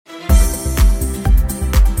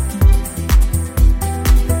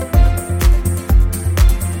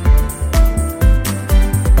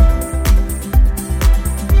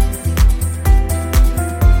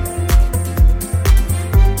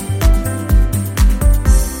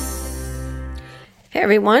Hey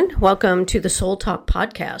everyone, welcome to the Soul Talk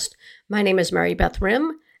podcast. My name is Mary Beth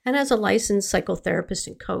Rim, and as a licensed psychotherapist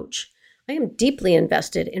and coach, I am deeply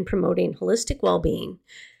invested in promoting holistic well-being.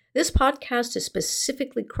 This podcast is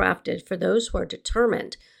specifically crafted for those who are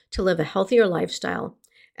determined to live a healthier lifestyle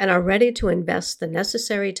and are ready to invest the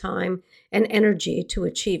necessary time and energy to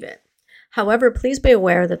achieve it. However, please be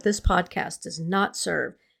aware that this podcast does not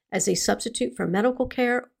serve as a substitute for medical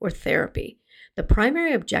care or therapy. The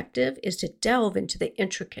primary objective is to delve into the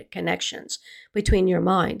intricate connections between your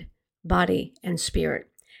mind, body, and spirit,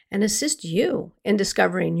 and assist you in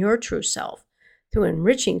discovering your true self through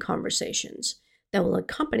enriching conversations that will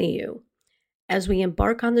accompany you as we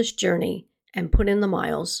embark on this journey and put in the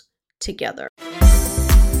miles together.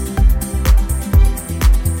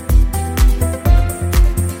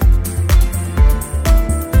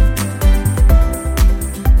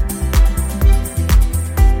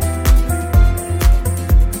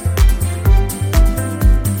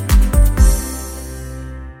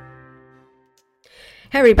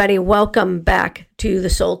 Hey everybody, welcome back to the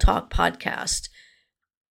Soul Talk podcast.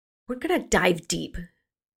 We're going to dive deep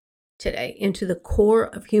today into the core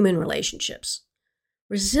of human relationships,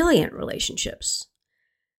 resilient relationships.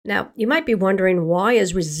 Now, you might be wondering, why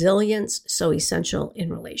is resilience so essential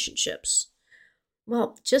in relationships?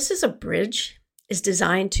 Well, just as a bridge is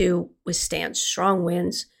designed to withstand strong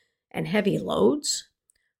winds and heavy loads,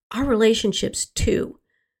 our relationships too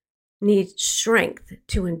need strength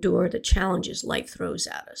to endure the challenges life throws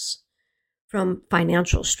at us. From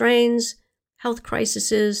financial strains, health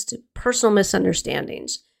crises, to personal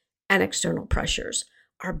misunderstandings and external pressures,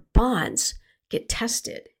 our bonds get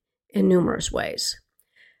tested in numerous ways.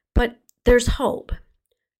 But there's hope.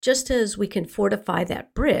 Just as we can fortify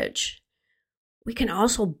that bridge, we can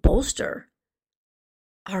also bolster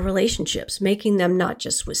our relationships, making them not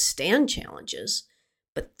just withstand challenges,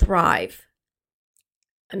 but thrive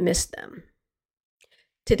amidst them.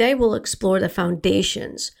 Today, we'll explore the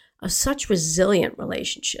foundations of such resilient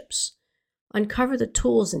relationships, uncover the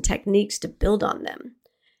tools and techniques to build on them,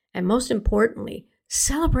 and most importantly,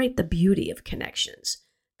 celebrate the beauty of connections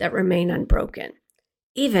that remain unbroken,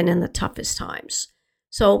 even in the toughest times.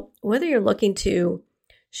 So, whether you're looking to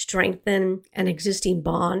strengthen an existing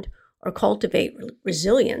bond or cultivate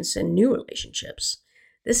resilience in new relationships,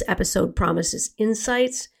 this episode promises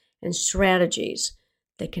insights and strategies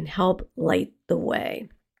that can help light the way.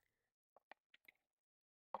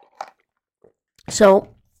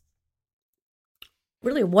 So,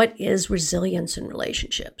 really, what is resilience in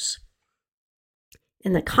relationships?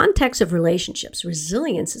 In the context of relationships,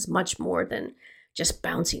 resilience is much more than just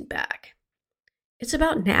bouncing back. It's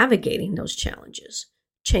about navigating those challenges,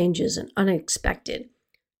 changes, and unexpected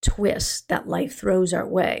twists that life throws our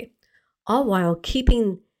way, all while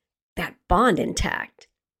keeping that bond intact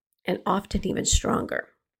and often even stronger.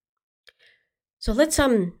 So let's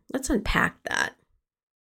unpack that.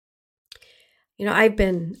 You know, I've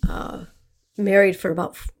been married for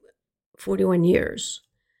about 41 years,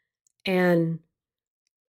 and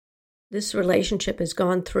this relationship has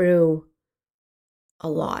gone through a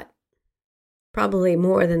lot, probably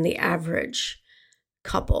more than the average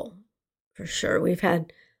couple, for sure. We've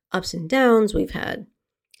had ups and downs. We've had,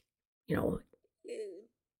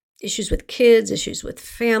 issues with kids, issues with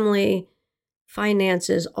family,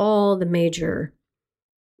 finances, all the major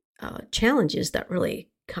challenges that really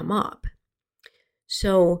come up.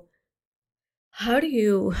 So how do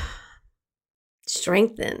you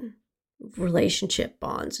strengthen relationship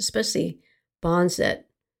bonds, especially bonds that,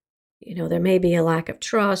 there may be a lack of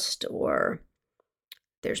trust or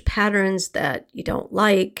there's patterns that you don't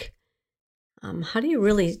like? How do you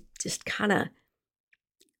really just kind of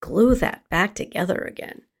glue that back together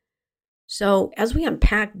again? So as we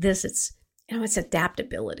unpack this, it's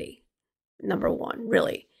adaptability, number one,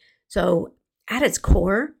 really. So at its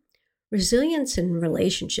core, resilience in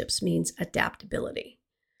relationships means adaptability.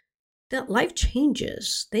 That life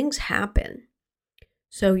changes, things happen.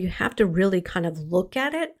 So you have to really kind of look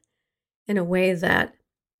at it in a way that,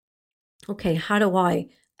 okay, how do I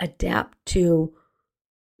adapt to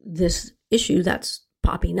this issue that's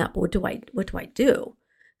popping up? What do I do?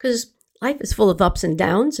 Because life is full of ups and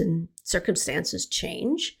downs and circumstances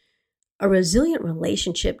change. A resilient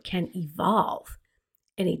relationship can evolve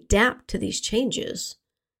and adapt to these changes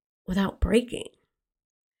without breaking.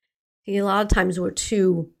 A lot of times we're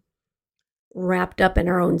too wrapped up in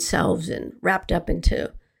our own selves and wrapped up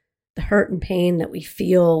into the hurt and pain that we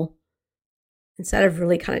feel, instead of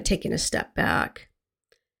really kind of taking a step back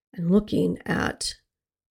and looking at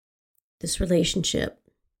this relationship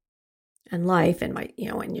and life and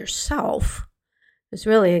and yourself. It's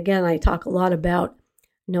really, again, I talk a lot about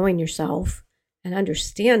knowing yourself and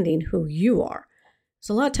understanding who you are.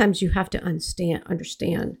 So a lot of times you have to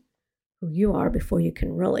understand who you are before you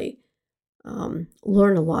can really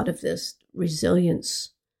learn a lot of this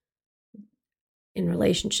resilience in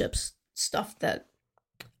relationships stuff that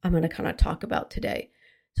I'm going to kind of talk about today.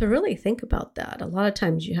 So really think about that. A lot of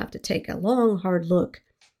times you have to take a long, hard look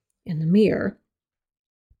in the mirror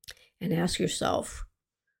and ask yourself,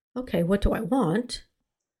 okay, what do I want?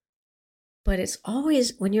 But it's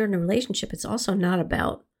always, when you're in a relationship, it's also not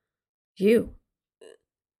about you.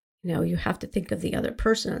 You have to think of the other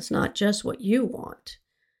person. It's not just what you want,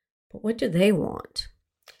 but what do they want?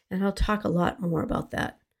 And I'll talk a lot more about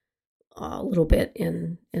that a little bit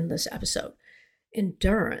in this episode.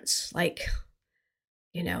 Endurance,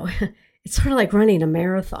 it's sort of like running a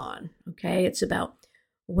marathon, okay? It's about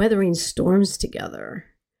weathering storms together.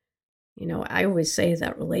 I always say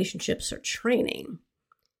that relationships are training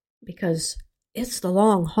because it's the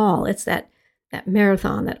long haul. It's that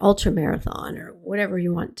marathon, that ultra marathon, or whatever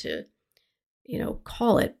you want to,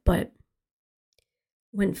 call it. But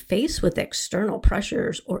when faced with external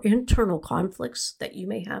pressures or internal conflicts that you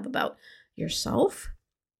may have about yourself,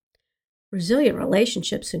 resilient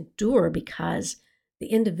relationships endure because the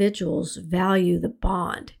individuals value the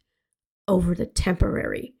bond over the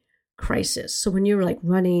temporary crisis. So when you're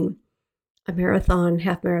running a marathon,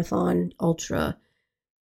 half marathon, ultra,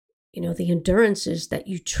 the endurance is that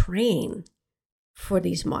you train for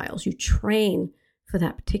these miles. You train for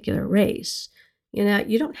that particular race.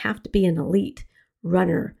 You don't have to be an elite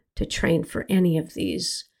runner to train for any of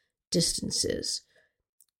these distances.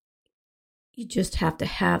 You just have to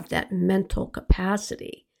have that mental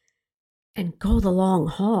capacity and go the long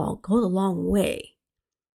haul, go the long way.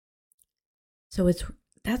 So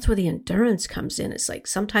that's where the endurance comes in. It's like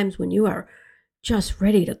sometimes when you are just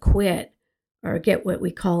ready to quit or get what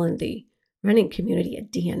we call in the running community a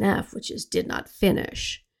DNF, which is did not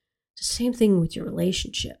finish. It's the same thing with your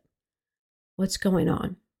relationship. What's going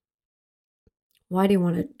on? Why do you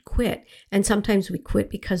want to quit? And sometimes we quit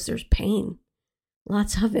because there's pain.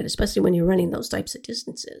 Lots of it, especially when you're running those types of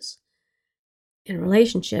distances. In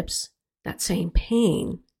relationships, that same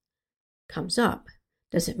pain comes up.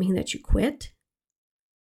 Does it mean that you quit?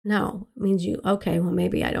 No, it means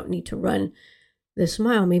maybe I don't need to run this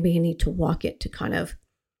mile. Maybe I need to walk it to kind of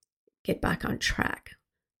get back on track.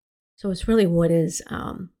 So it's really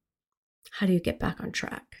how do you get back on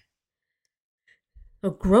track? So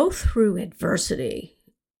growth through adversity.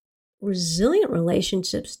 Resilient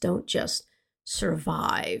relationships don't just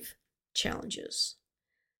survive challenges.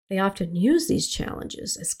 They often use these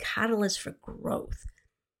challenges as catalysts for growth.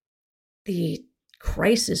 The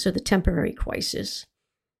crisis or the temporary crisis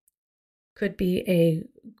could be a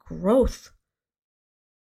growth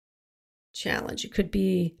challenge. It could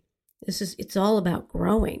be, it's all about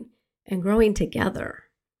growing and growing together.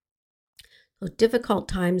 So difficult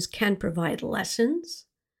times can provide lessons,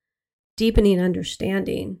 deepening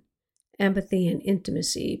understanding, empathy, and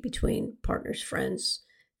intimacy between partners, friends,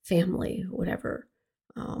 family, whatever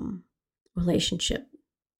relationship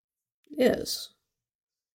is.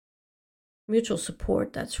 Mutual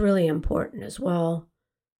support, that's really important as well.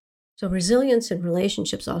 So resilience in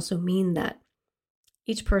relationships also mean that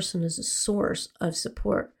each person is a source of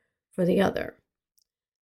support for the other.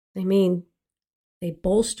 They mean they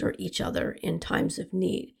bolster each other in times of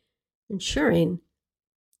need, ensuring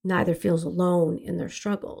neither feels alone in their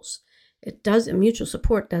struggles. Mutual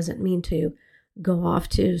support doesn't mean to go off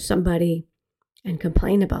to somebody and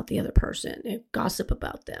complain about the other person and gossip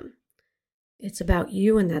about them. It's about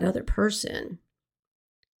you and that other person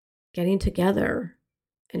getting together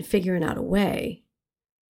and figuring out a way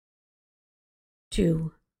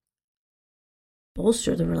to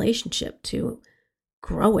bolster the relationship, to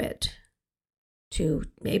grow it, to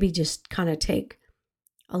maybe just kind of take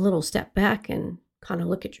a little step back and kind of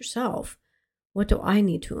look at yourself. What do I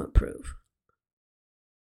need to improve?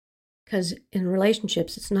 Because in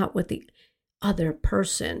relationships, it's not what the other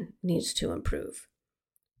person needs to improve,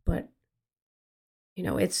 but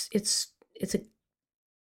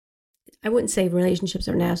I wouldn't say relationships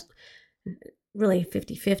are really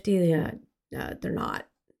 50-50. They're not.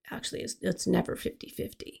 Actually, it's never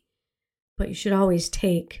 50-50. But you should always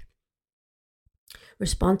take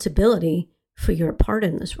responsibility for your part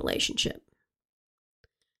in this relationship.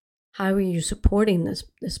 How are you supporting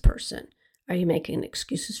this person? Are you making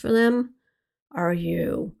excuses for them? Are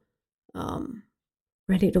you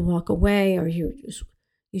ready to walk away? Or you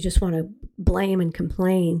just want to blame and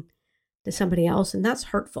complain to somebody else? And that's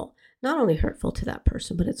hurtful. Not only hurtful to that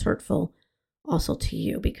person, but it's hurtful also to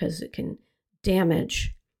you, because it can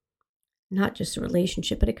damage not just a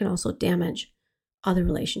relationship, but it can also damage other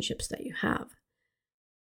relationships that you have.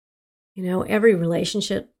 Every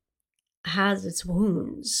relationship has its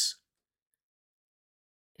wounds.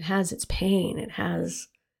 It has its pain. It has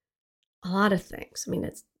a lot of things.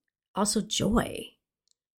 It's also joy.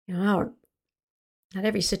 Not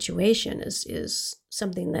every situation is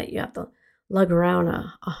something that you have to lug around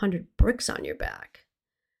 100 bricks on your back.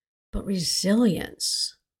 But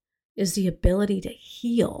resilience is the ability to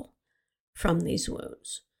heal from these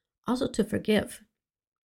wounds. Also to forgive.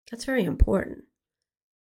 That's very important.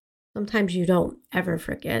 Sometimes you don't ever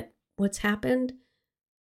forget what's happened,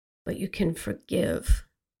 but you can forgive.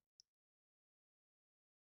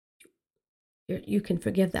 You can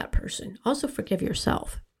forgive that person. Also forgive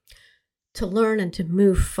yourself. To learn and to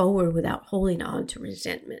move forward without holding on to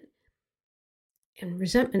resentment. And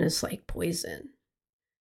resentment is like poison.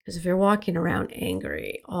 Because if you're walking around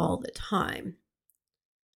angry all the time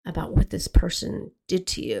about what this person did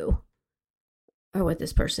to you or what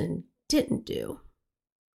this person didn't do,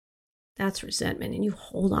 that's resentment. And you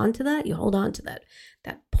hold on to that. You hold on to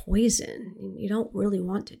that poison. And you don't really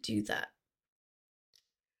want to do that.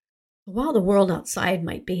 While the world outside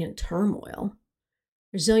might be in turmoil,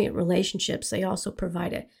 resilient relationships, they also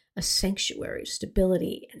provide a sanctuary of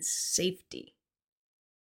stability and safety.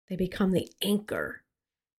 They become the anchor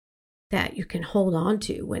that you can hold on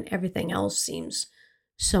to when everything else seems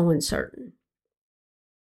so uncertain.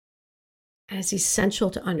 And it's essential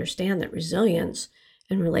to understand that resilience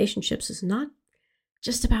in relationships is not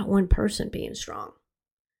just about one person being strong.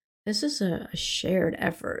 This is a shared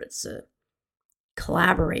effort. It's a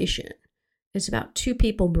collaboration. It's about two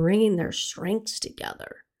people bringing their strengths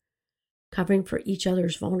together, covering for each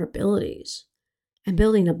other's vulnerabilities, and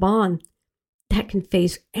building a bond that can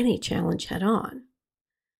face any challenge head on.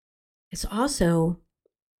 It's also,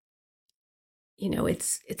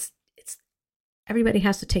 it's everybody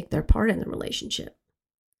has to take their part in the relationship.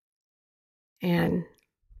 And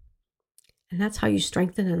that's how you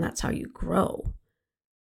strengthen and that's how you grow.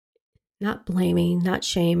 Not blaming, not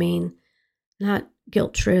shaming, not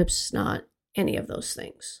guilt trips, not any of those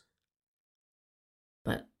things.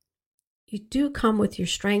 But you do come with your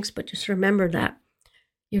strengths, but just remember that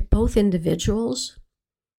you're both individuals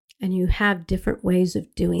and you have different ways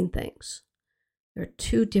of doing things. You're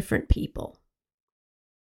two different people.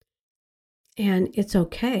 And it's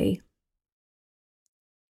okay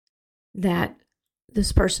that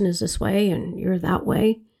this person is this way and you're that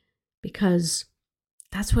way, because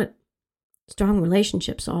that's what strong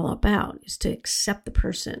relationships are all about, is to accept the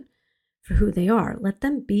person for who they are. Let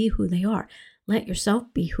them be who they are. Let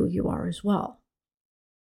yourself be who you are as well.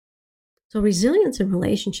 So resilience in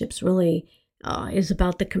relationships really is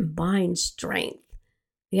about the combined strength,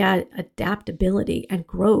 the adaptability and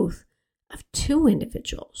growth of two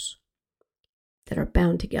individuals that are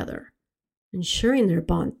bound together, ensuring their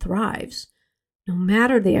bond thrives no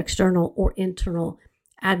matter the external or internal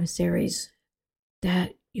adversaries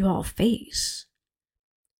that you all face.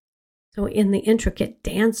 So in the intricate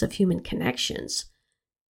dance of human connections,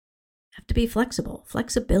 you have to be flexible.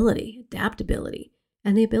 Flexibility, adaptability,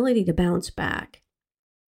 and the ability to bounce back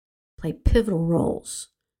play pivotal roles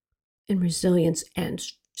in resilience and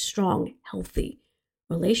strong, healthy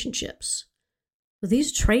relationships. So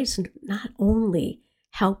these traits not only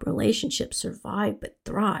help relationships survive, but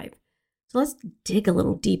thrive. So let's dig a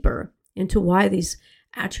little deeper into why these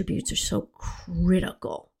attributes are so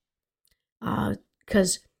critical.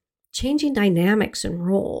 Because changing dynamics and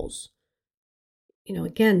roles,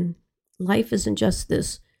 again, life isn't just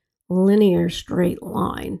this linear straight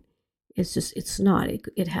line. It's not.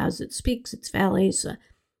 It has its peaks, its valleys.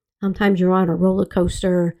 Sometimes you're on a roller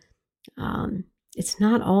coaster. It's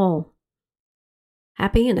not all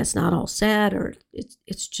happy and it's not all sad, or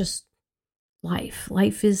it's just life.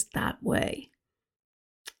 Life is that way.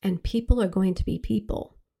 And people are going to be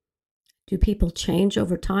people. Do people change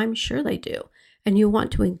over time? Sure they do. And you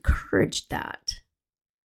want to encourage that.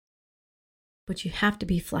 But you have to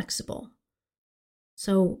be flexible.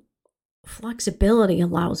 So flexibility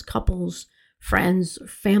allows couples, friends, or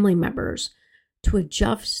family members to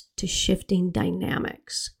adjust to shifting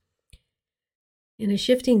dynamics. In a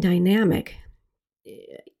shifting dynamic,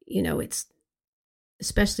 it's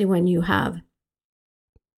especially when you have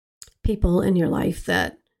people in your life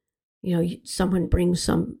that, someone brings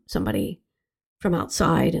somebody from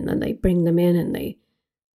outside and then they bring them in and they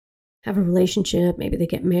have a relationship. Maybe they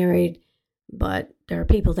get married, but there are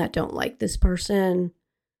people that don't like this person,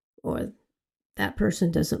 or that person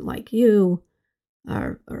doesn't like you,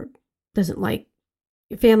 or doesn't like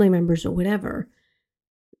your family members or whatever.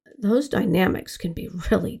 Those dynamics can be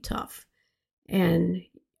really tough. And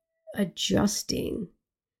adjusting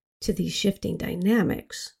to these shifting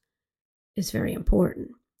dynamics is very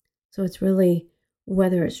important. So it's really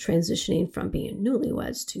whether it's transitioning from being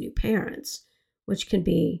newlyweds to new parents, which can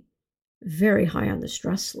be very high on the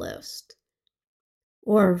stress list,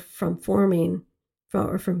 or from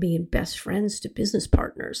being best friends to business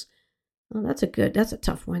partners. Well, that's a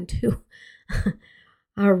tough one too.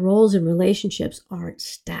 Our roles in relationships aren't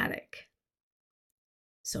static.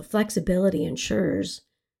 So flexibility ensures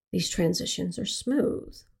these transitions are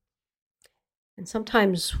smooth. And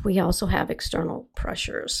sometimes we also have external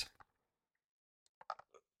pressures.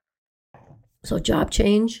 So job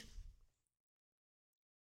change,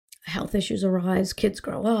 health issues arise, kids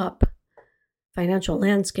grow up, financial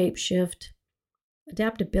landscape shift.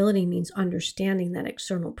 Adaptability means understanding that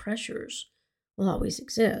external pressures will always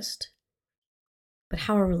exist. But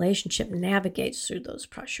how a relationship navigates through those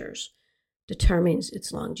pressures determines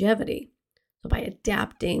its longevity. So by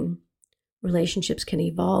adapting, relationships can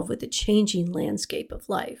evolve with the changing landscape of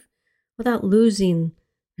life without losing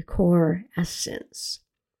the core essence.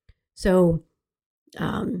 So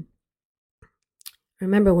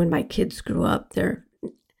remember when my kids grew up, they're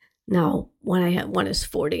now one is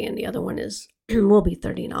 40 and the other one is will be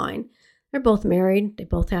 39. They're both married. They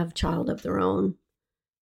both have a child of their own.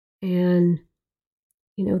 And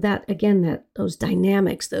those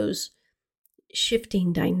dynamics, those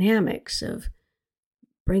shifting dynamics of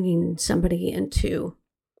bringing somebody into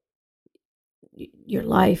your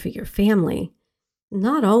life or your family,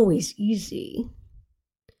 not always easy.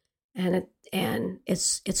 And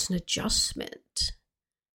it's an adjustment.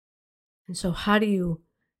 And so how do you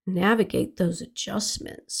navigate those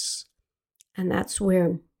adjustments? And that's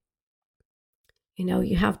where,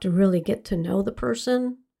 you have to really get to know the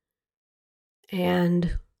person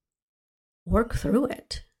and work through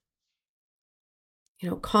it.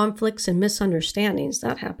 Conflicts and misunderstandings,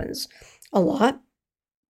 that happens a lot,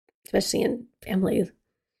 especially in family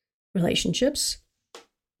relationships.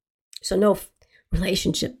 So no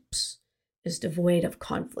relationships is devoid of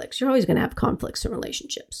conflicts. You're always going to have conflicts in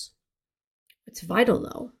relationships. What's vital,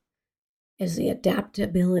 though, is the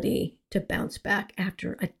adaptability to bounce back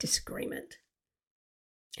after a disagreement.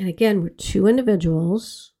 And again, we're two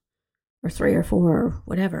individuals, or three or four, or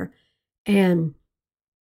whatever, and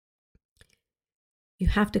you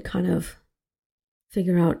have to kind of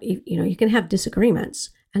figure out, you can have disagreements,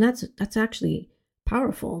 and that's actually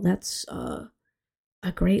powerful. That's a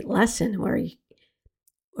great lesson where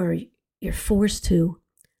you're forced to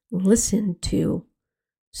listen to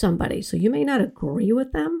somebody. So you may not agree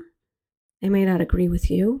with them. They may not agree with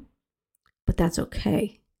you, but that's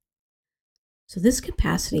okay. So this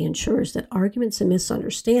capacity ensures that arguments and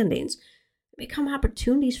misunderstandings become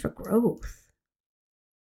opportunities for growth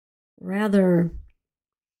rather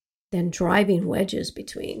than driving wedges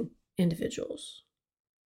between individuals.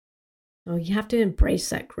 So you have to embrace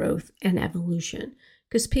that growth and evolution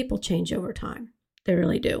because people change over time. They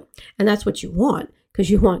really do. And that's what you want because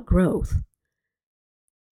you want growth.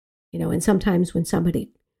 And sometimes when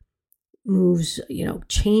somebody moves,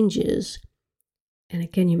 changes, and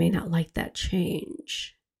again, you may not like that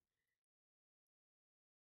change.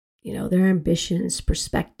 Their ambitions,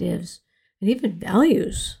 perspectives, and even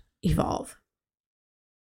values evolve.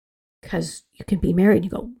 Because you can be married, you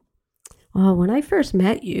go, well, when I first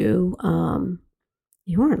met you,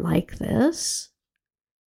 you weren't like this.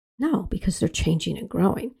 No, because they're changing and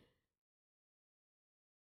growing.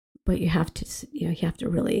 But you have to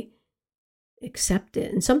really accept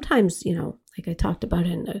it. And sometimes, like I talked about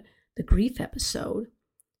in the grief episode,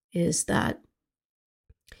 is that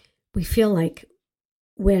we feel like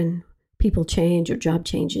when people change or job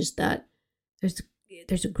changes that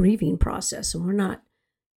there's a grieving process, and we're not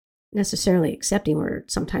necessarily accepting, where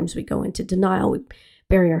sometimes we go into denial, we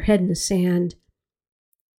bury our head in the sand,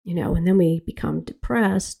 and then we become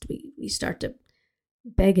depressed. We start to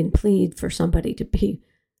beg and plead for somebody to be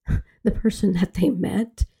the person that they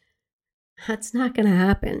met. That's not going to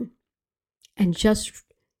happen. And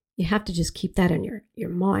you have to just keep that in your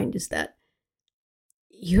mind, is that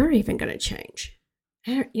you're even going to change.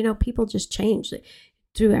 People just change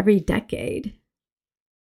through every decade.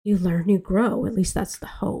 You learn, you grow. At least that's the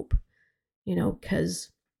hope, because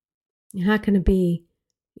you're not going to be,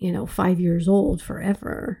 5 years old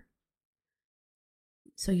forever.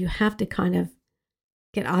 So you have to kind of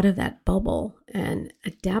get out of that bubble, and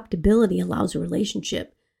adaptability allows a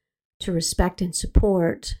relationship to respect and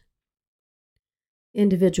support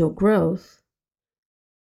individual growth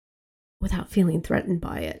without feeling threatened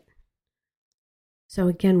by it. So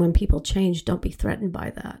again, when people change, don't be threatened by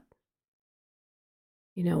that.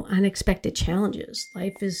 Unexpected challenges.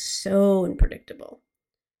 Life is so unpredictable.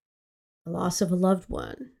 The loss of a loved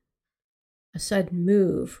one, a sudden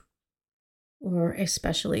move, or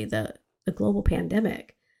especially the global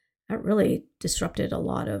pandemic, that really disrupted a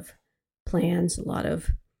lot of plans. A lot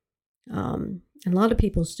of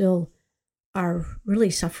people still are really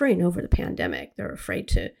suffering over the pandemic. They're afraid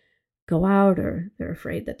to go out, or they're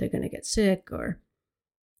afraid that they're going to get sick, or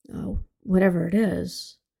whatever it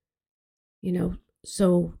is,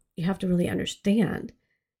 so you have to really understand,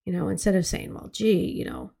 instead of saying, well, gee,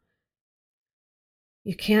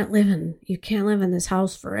 you can't live in this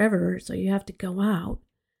house forever, so you have to go out.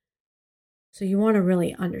 So you want to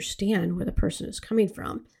really understand where the person is coming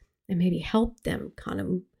from and maybe help them kind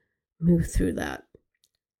of move through that.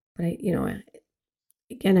 But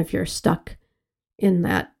again, if you're stuck in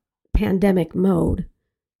that pandemic mode,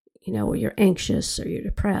 or you're anxious or you're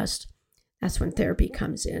depressed, that's when therapy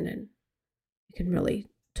comes in, and you can really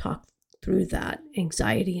talk through that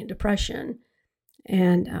anxiety and depression,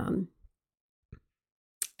 and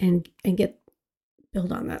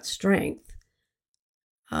build on that strength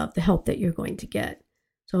of the help that you're going to get.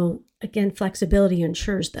 So again, flexibility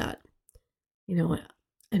ensures that,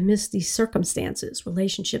 amidst these circumstances,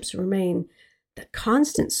 relationships remain the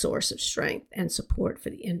constant source of strength and support for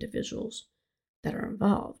the individuals that are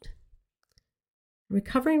involved.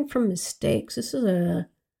 Recovering from mistakes. This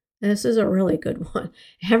is a really good one.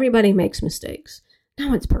 Everybody makes mistakes. No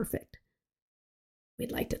one's perfect.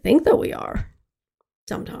 We'd like to think that we are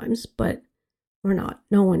sometimes, but we're not.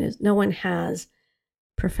 No one is. No one has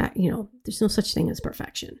perfect. There's no such thing as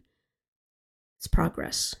perfection. It's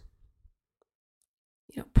progress.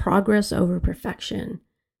 Progress over perfection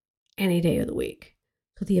any day of the week.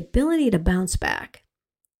 So the ability to bounce back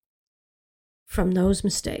from those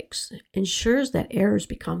mistakes ensures that errors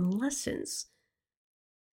become lessons.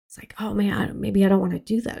 It's like, oh man, maybe I don't want to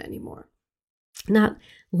do that anymore. Not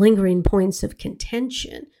lingering points of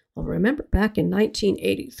contention. Well, remember back in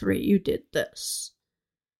 1983, you did this.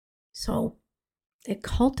 So it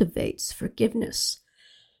cultivates forgiveness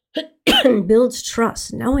and builds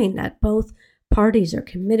trust, knowing that both parties are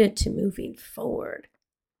committed to moving forward.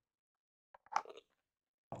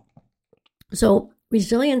 So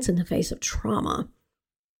resilience in the face of trauma.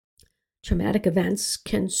 Traumatic events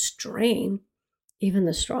can strain even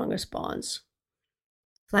the strongest bonds.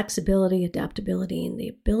 Flexibility, adaptability, and the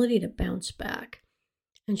ability to bounce back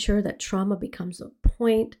ensure that trauma becomes a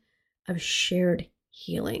point of shared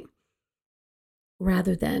healing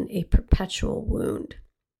rather than a perpetual wound.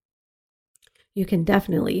 You can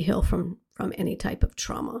definitely heal from any type of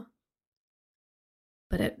trauma,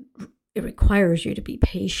 but it requires you to be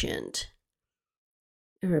patient.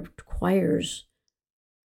 It requires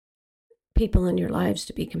people in your lives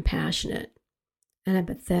to be compassionate and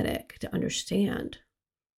empathetic, to understand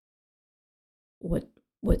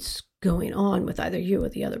what's going on with either you or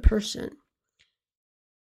the other person.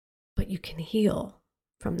 But you can heal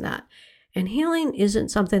from that. And healing isn't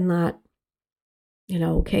something that,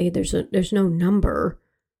 okay, there's no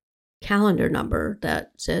calendar number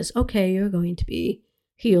that says, okay, you're going to be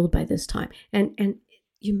healed by this time. And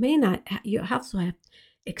you may not, you also have to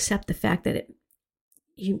accept the fact that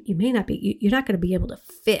you may not be, you're not going to be able to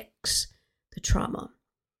fix the trauma,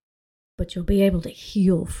 but you'll be able to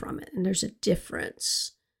heal from it. And there's a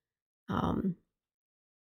difference,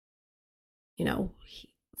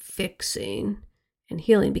 fixing and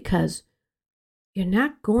healing, because you're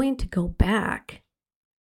not going to go back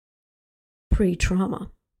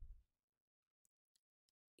pre-trauma.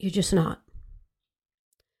 You're just not.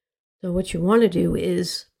 So what you want to do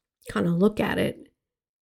is kind of look at it,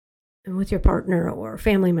 and with your partner or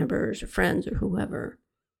family members or friends or whoever,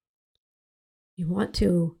 you want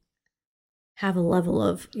to have a level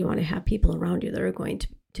of, you want to have people around you that are going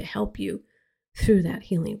to help you through that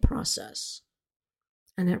healing process.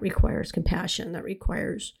 And that requires compassion. That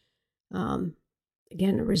requires,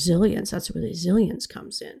 again, resilience. That's where resilience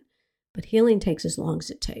comes in. But healing takes as long as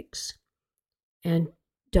it takes. And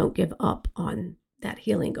don't give up on that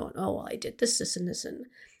healing going, oh, well, I did this, and this, and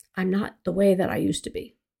I'm not the way that I used to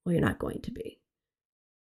be. Well, you're not going to be.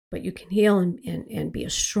 But you can heal and be a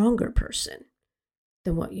stronger person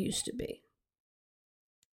than what you used to be.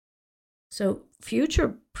 So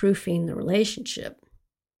future-proofing the relationship,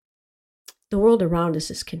 the world around us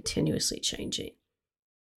is continuously changing.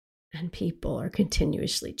 And people are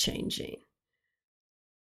continuously changing.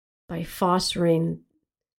 By fostering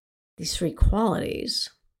these three qualities,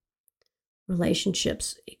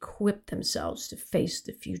 relationships equip themselves to face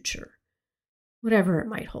the future, whatever it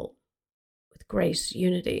might hold, with grace,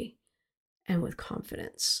 unity, and with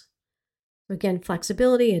confidence. Again,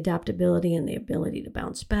 flexibility, adaptability, and the ability to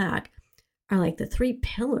bounce back are like the three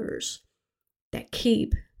pillars that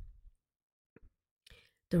keep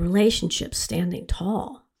the relationship standing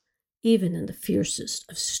tall even in the fiercest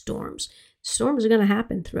of storms. Storms are going to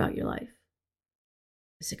happen throughout your life.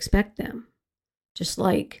 Just expect them. Just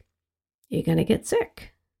like you're going to get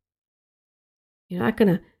sick. You're not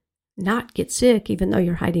going to not get sick even though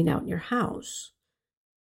you're hiding out in your house.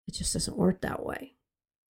 It just doesn't work that way.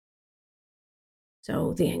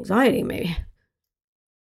 So the anxiety may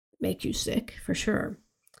make you sick for sure,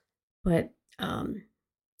 but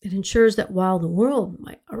it ensures that while the world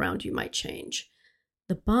around you might change,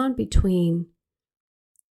 the bond between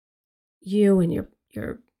you and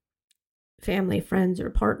your family, friends, or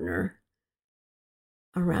partner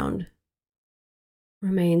around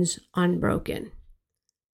remains unbroken,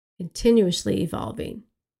 continuously evolving,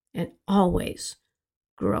 and always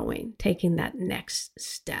growing, taking that next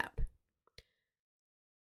step.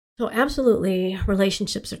 So absolutely,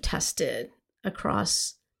 relationships are tested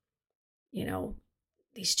across,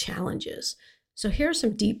 these challenges. So here are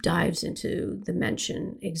some deep dives into the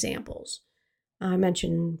mentioned examples. I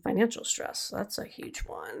mentioned financial stress. That's a huge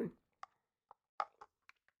one,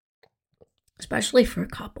 especially for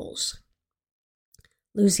couples.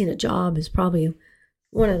 Losing a job is probably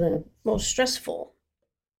one of the most stressful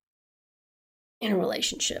in a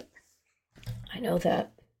relationship. I know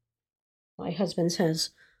that my husband has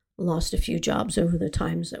lost a few jobs over the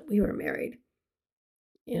times that we were married.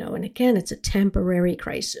 And again, it's a temporary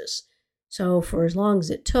crisis. So for as long as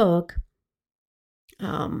it took,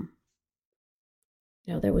 there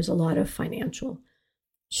was a lot of financial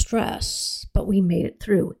stress, but we made it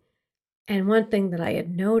through. And one thing that I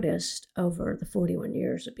had noticed over the 41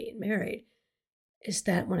 years of being married is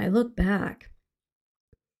that when I look back,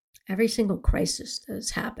 every single crisis that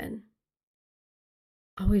has happened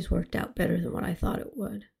always worked out better than what I thought it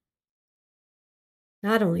would.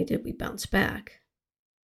 Not only did we bounce back,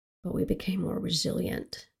 but we became more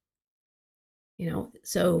resilient.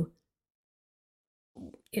 So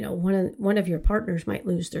one of your partners might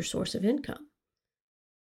lose their source of income.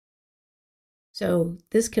 So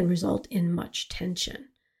this can result in much tension,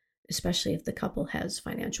 especially if the couple has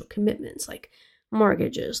financial commitments like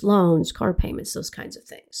mortgages, loans, car payments, those kinds of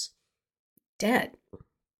things. Debt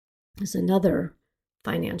is another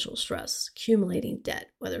financial stress. Accumulating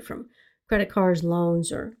debt, whether from credit cards,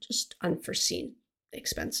 loans, or just unforeseen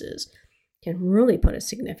expenses, can really put a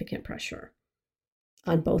significant pressure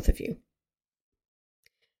on both of you.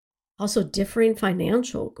 Also, differing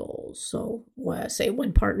financial goals. So, say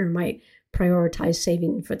one partner might prioritize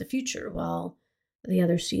saving for the future while the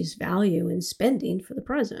other sees value in spending for the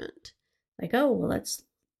present. Like, let's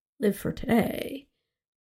live for today.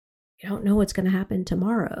 You don't know what's going to happen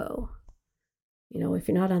tomorrow. If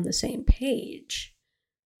you're not on the same page,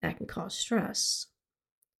 that can cause stress.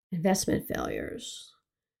 Investment failures.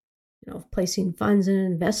 Placing funds in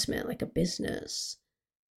an investment like a business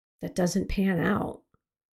that doesn't pan out.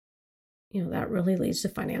 That really leads to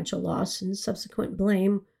financial loss and subsequent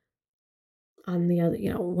blame on the other,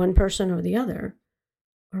 one person or the other,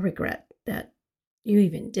 or regret that you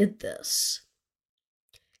even did this.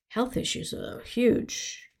 Health issues are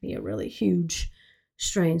be a really huge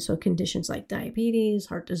strain. So conditions like diabetes,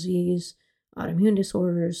 heart disease, autoimmune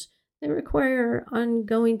disorders, they require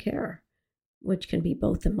ongoing care, which can be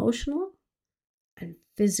both emotional and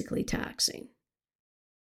physically taxing.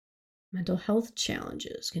 Mental health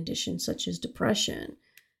challenges, conditions such as depression,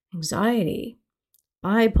 anxiety,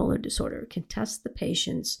 bipolar disorder can test the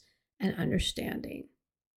patience and understanding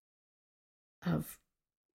of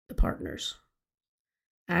the partners.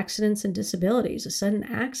 Accidents and disabilities, a sudden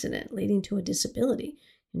accident leading to a disability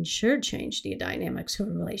can sure change the dynamics of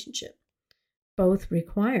a relationship, both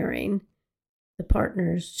requiring the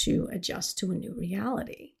partners to adjust to a new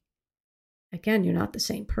reality. Again, you're not the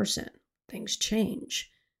same person. Things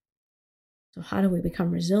change. So how do we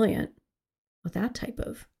become resilient with that type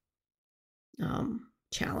of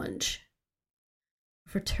challenge?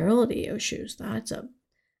 Fertility issues, that's a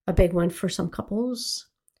big one for some couples.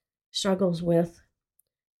 Struggles with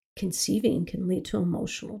conceiving can lead to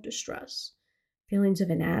emotional distress, feelings of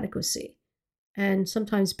inadequacy, and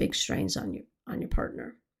sometimes big strains on your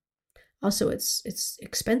partner. Also, it's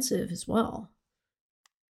expensive as well.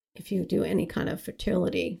 If you do any kind of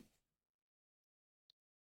fertility.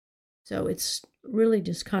 So it's really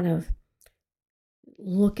just kind of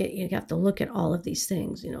you have to look at all of these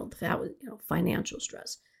things, financial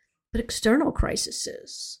stress, but external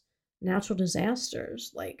crises, natural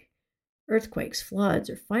disasters like earthquakes, floods,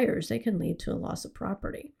 or fires, they can lead to a loss of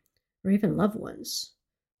property or even loved ones,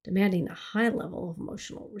 demanding a high level of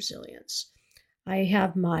emotional resilience. I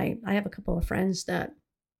have a couple of friends that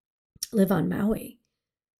live on Maui,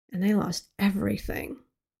 and they lost everything.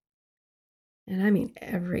 And I mean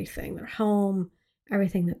everything, their home,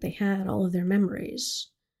 everything that they had, all of their memories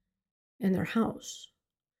in their house.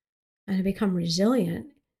 And to become resilient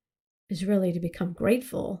is really to become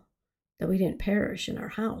grateful that we didn't perish in our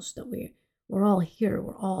house, that we're all here,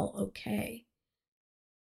 we're all okay.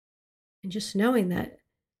 And just knowing that,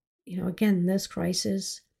 again, this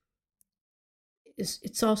crisis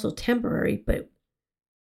it's also temporary, but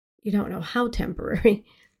you don't know how temporary,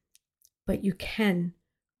 but you can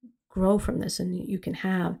grow from this and you can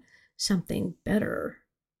have something better.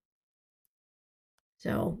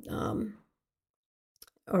 So,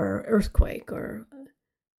 or earthquake or,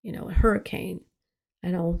 a hurricane. I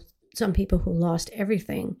know some people who lost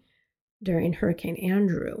everything during Hurricane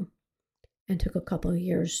Andrew and took a couple of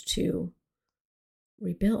years to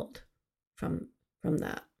rebuild from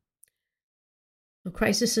that. A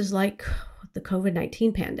crisis is like the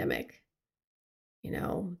COVID-19 pandemic.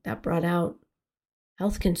 That brought out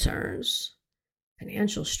health concerns,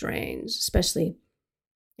 financial strains, especially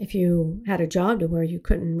if you had a job to where you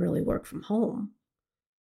couldn't really work from home.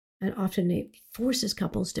 And often it forces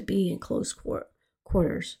couples to be in close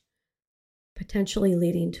quarters, potentially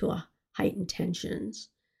leading to a heightened tensions.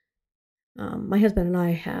 My husband and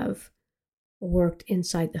I have worked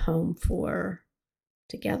inside the home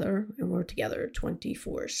together, and we're together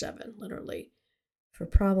 24/7, literally, for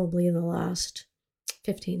probably the last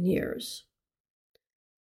 15 years.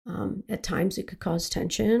 At times it could cause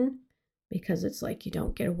tension because it's like you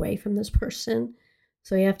don't get away from this person.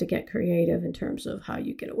 So you have to get creative in terms of how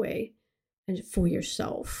you get away and for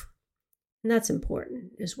yourself. And that's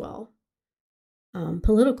important as well.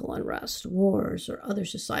 Political unrest, wars, or other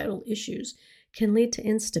societal issues can lead to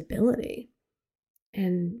instability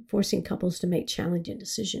and forcing couples to make challenging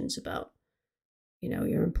decisions about,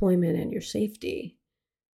 your employment and your safety.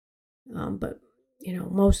 But,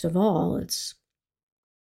 most of all, it's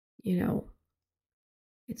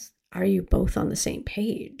are you both on the same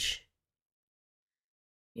page?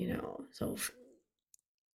 So,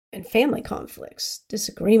 and family conflicts,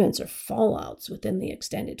 disagreements, or fallouts within the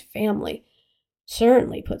extended family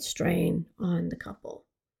certainly put strain on the couple,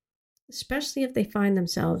 especially if they find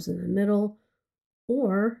themselves in the middle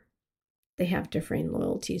or they have differing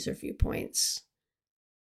loyalties or viewpoints,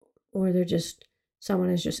 or someone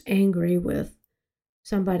is just angry with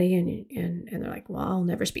somebody and they're like, well, I'll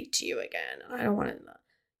never speak to you again. I don't want to,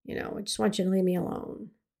 I just want you to leave me alone.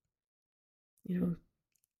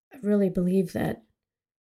 I really believe that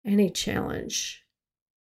any challenge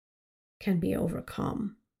can be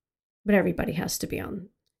overcome, but everybody has to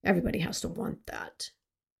want that.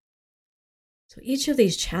 So each of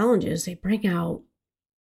these challenges, they bring out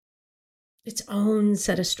its own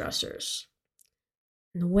set of stressors.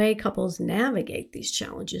 And the way couples navigate these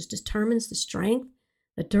challenges determines the strength,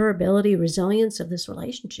 the durability, resilience of this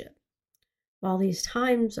relationship. While these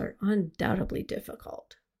times are undoubtedly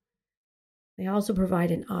difficult, they also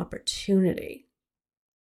provide an opportunity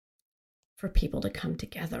for people to come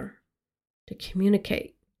together, to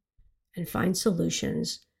communicate, and find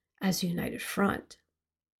solutions as a united front.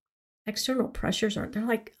 External pressures they're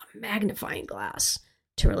like a magnifying glass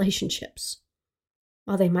to relationships.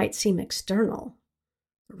 While they might seem external,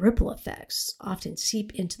 the ripple effects often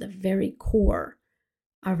seep into the very core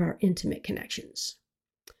of our intimate connections.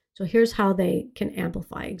 So here's how they can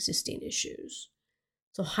amplify existing issues.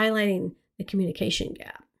 So highlighting the communication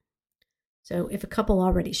gap. So if a couple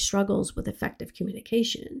already struggles with effective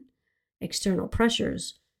communication, external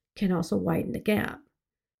pressures can also widen the gap.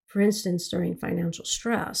 For instance, during financial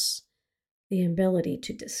stress, the ability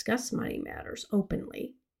to discuss money matters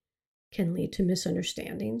openly can lead to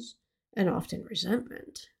misunderstandings and often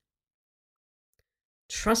resentment.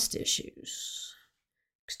 Trust issues.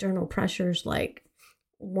 External pressures like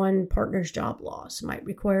one partner's job loss might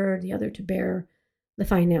require the other to bear the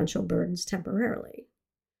financial burdens temporarily.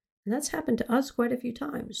 And that's happened to us quite a few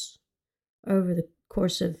times over the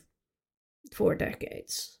course of 4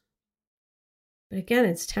 decades. But again,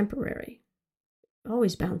 it's temporary.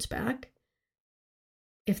 Always bounce back.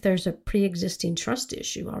 If there's a pre-existing trust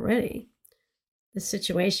issue already, the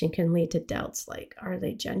situation can lead to doubts like, are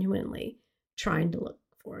they genuinely trying to look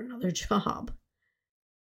for another job?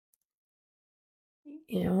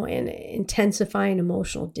 And intensifying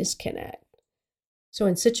emotional disconnect. So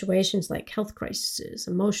in situations like health crises,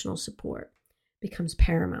 emotional support becomes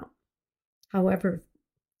paramount. However,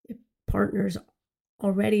 if partners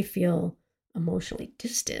already feel emotionally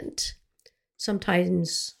distant,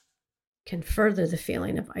 sometimes can further the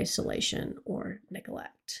feeling of isolation or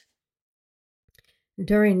neglect.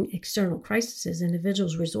 During external crises,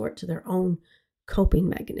 individuals resort to their own coping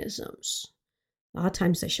mechanisms. A lot of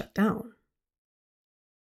times they shut down.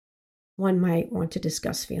 One might want to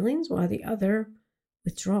discuss feelings while the other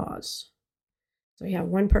withdraws. So you have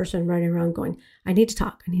one person running around going, I need to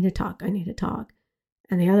talk, I need to talk, I need to talk.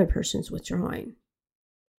 And the other person's withdrawing.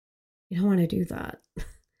 You don't want to do that.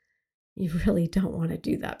 You really don't want to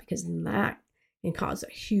do that, because then that can cause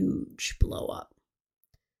a huge blow up.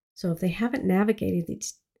 So if they haven't navigated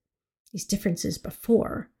these differences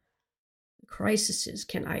before, crises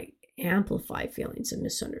can amplify feelings of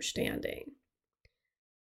misunderstanding.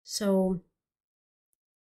 So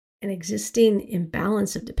an existing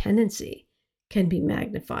imbalance of dependency can be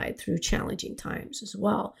magnified through challenging times as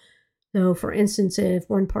well. So, for instance, if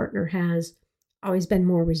one partner has always been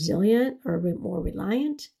more resilient or more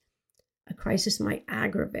reliant, a crisis might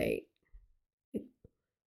aggravate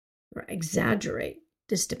or exaggerate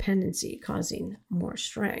this dependency, causing more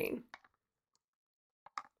strain.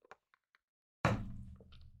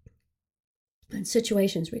 And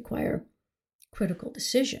situations require critical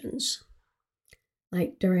decisions,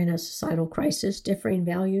 like during a societal crisis, differing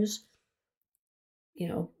values,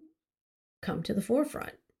 come to the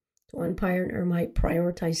forefront. One partner might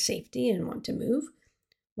prioritize safety and want to move,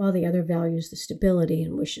 while the other values the stability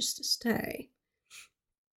and wishes to stay.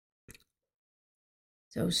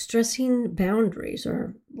 So stressing boundaries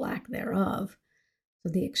or lack thereof.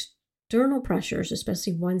 So the external pressures,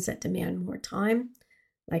 especially ones that demand more time,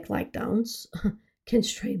 like lockdowns, can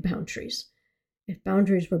strain boundaries. If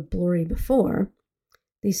boundaries were blurry before,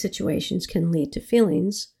 these situations can lead to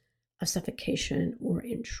feelings of suffocation or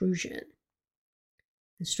intrusion.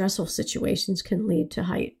 And stressful situations can lead to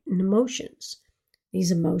heightened emotions.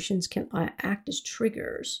 These emotions can act as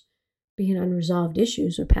triggers, being unresolved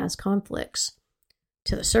issues or past conflicts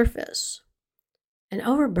to the surface, and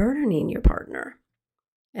overburdening your partner.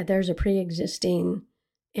 If there's a pre-existing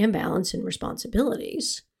imbalance in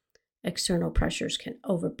responsibilities, external pressures can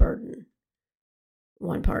overburden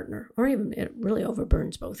one partner, or even it really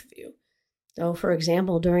overburdens both of you. So, for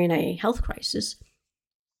example, during a health crisis,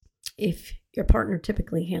 if your partner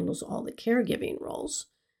typically handles all the caregiving roles,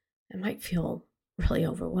 it might feel really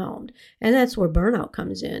overwhelmed. And that's where burnout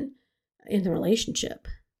comes in the relationship.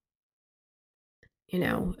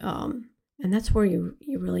 And that's where you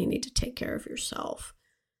really need to take care of yourself.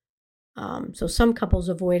 So some couples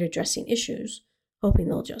avoid addressing issues, hoping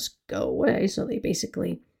they'll just go away. So they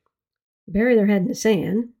basically bury their head in the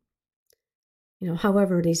sand.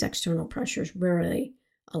 However, these external pressures rarely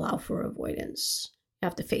allow for avoidance. You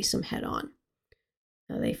have to face them head on.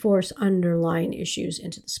 They force underlying issues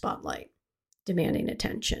into the spotlight, demanding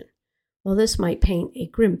attention. While this might paint a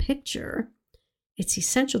grim picture, it's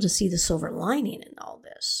essential to see the silver lining in all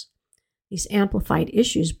this. These amplified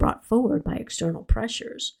issues brought forward by external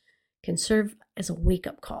pressures can serve as a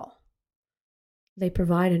wake-up call. They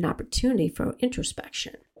provide an opportunity for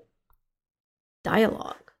introspection,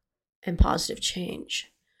 dialogue, and positive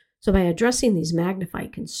change. So by addressing these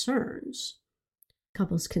magnified concerns,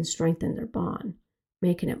 couples can strengthen their bond,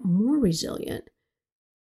 making it more resilient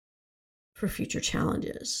for future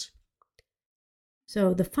challenges.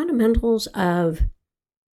 So the fundamentals of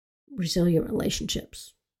resilient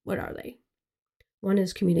relationships, what are they? One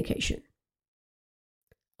is communication.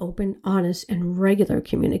 Open, honest, and regular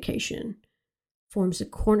communication forms the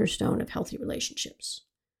cornerstone of healthy relationships.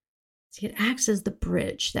 See, it acts as the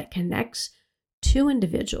bridge that connects two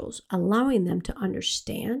individuals, allowing them to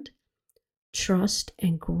understand, trust,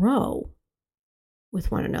 and grow with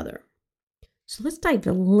one another. So let's dive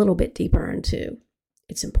a little bit deeper into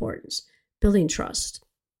its importance. Building trust.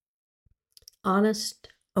 Honest,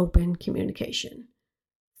 open communication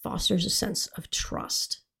fosters a sense of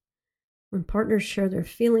trust. When partners share their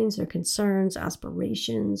feelings, their concerns,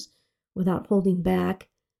 aspirations without holding back,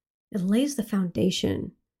 it lays the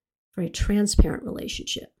foundation for a transparent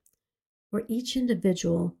relationship where each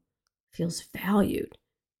individual feels valued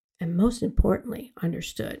and, most importantly,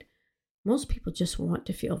 understood. Most people just want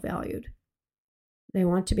to feel valued. They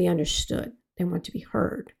want to be understood. They want to be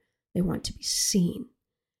heard. They want to be seen.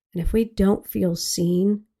 And if we don't feel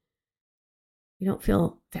seen, we don't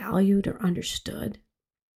feel valued or understood,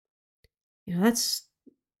 that's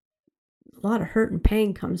a lot of hurt and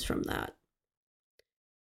pain comes from that.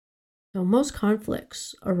 So most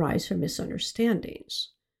conflicts arise from misunderstandings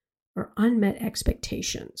or unmet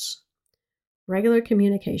expectations. Regular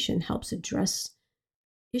communication helps address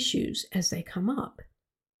issues as they come up,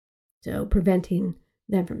 so preventing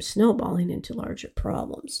them from snowballing into larger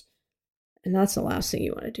problems. And that's the last thing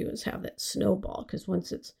you want to do, is have that snowball, because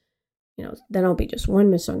once it's, then it'll be just one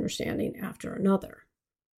misunderstanding after another.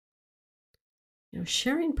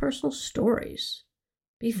 Sharing personal stories,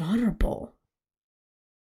 be vulnerable.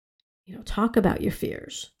 Talk about your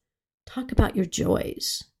fears, talk about your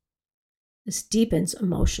joys. This deepens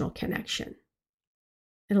emotional connection.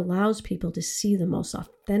 It allows people to see the most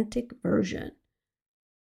authentic version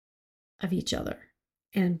of each other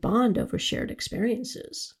and bond over shared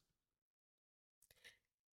experiences.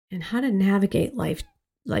 And how to navigate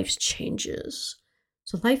life's changes.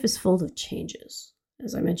 So life is full of changes,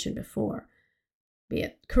 as I mentioned before, be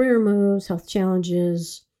it career moves, health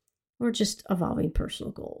challenges, or just evolving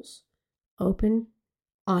personal goals. Open,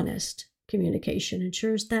 honest communication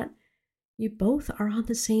ensures that you both are on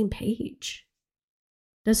the same page.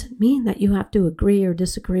 Doesn't mean that you have to agree or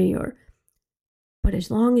disagree, but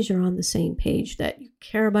as long as you're on the same page, that you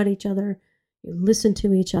care about each other, you listen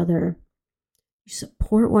to each other, you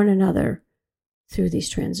support one another through these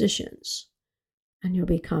transitions, and you'll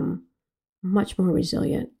become much more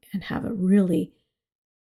resilient and have a really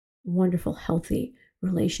wonderful, healthy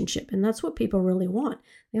relationship. And that's what people really want.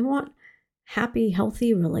 They want happy,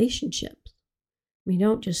 healthy relationships. We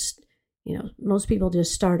don't just, most people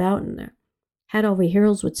just start out and they're head over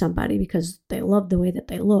heels with somebody because they love the way that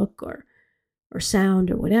they look or sound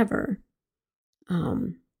or whatever.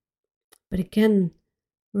 But again,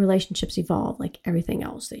 relationships evolve like everything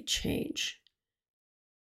else. They change.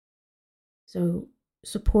 So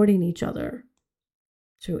supporting each other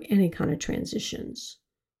through any kind of transitions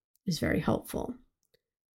is very helpful.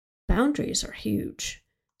 Boundaries are huge.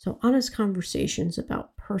 So honest conversations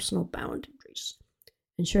about personal boundaries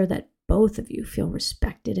ensure that both of you feel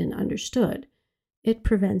respected and understood. It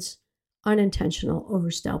prevents unintentional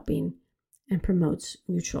overstepping and promotes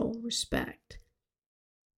mutual respect.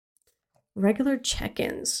 Regular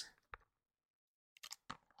check-ins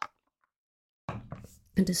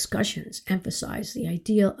and discussions emphasize the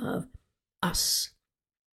idea of us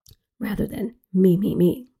rather than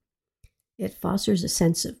me. It fosters a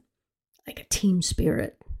sense of like a team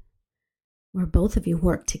spirit where both of you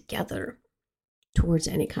work together towards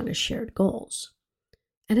any kind of shared goals.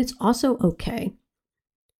 And it's also okay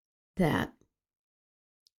that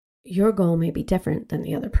your goal may be different than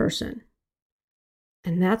the other person.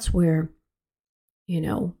 And that's where, you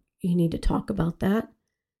need to talk about that.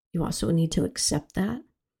 You also need to accept that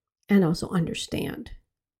and also understand.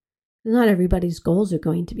 Not everybody's goals are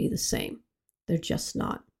going to be the same. They're just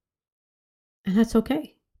not. And that's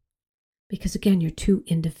okay. Because again, you're two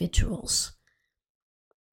individuals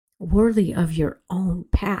worthy of your own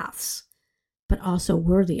paths, but also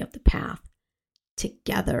worthy of the path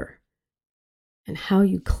together and how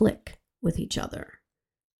you click with each other.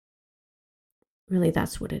 Really,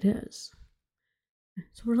 that's what it is.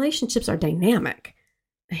 So relationships are dynamic,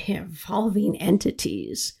 evolving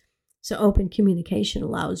entities. So open communication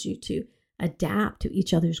allows you to adapt to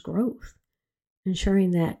each other's growth,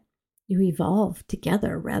 ensuring that you evolve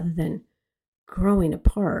together rather than growing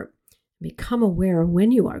apart. Become aware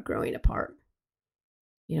when you are growing apart.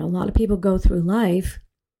 A lot of people go through life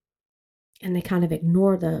and they kind of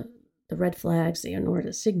ignore the red flags, they ignore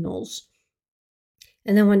the signals.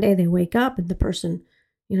 And then one day they wake up and the person,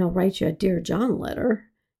 writes you a Dear John letter,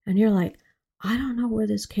 and you're like, I don't know where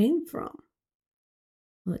this came from.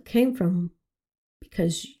 Well, it came from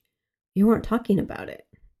because you weren't talking about it.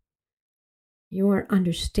 You weren't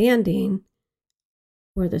understanding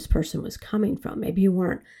where this person was coming from. Maybe you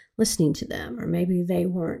weren't listening to them, or maybe they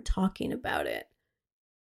weren't talking about it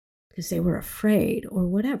because they were afraid or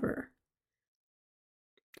whatever.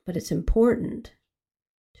 But it's important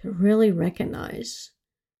to really recognize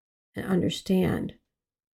and understand,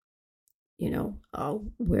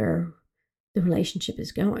 where the relationship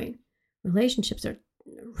is going. Relationships are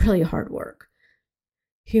really hard work.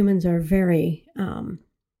 Humans are very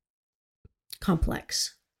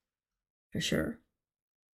complex, for sure.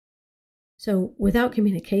 So without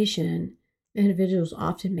communication, individuals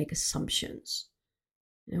often make assumptions.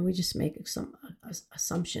 We just make some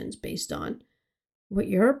assumptions based on what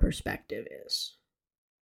your perspective is.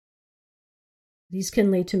 These can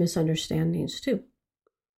lead to misunderstandings too.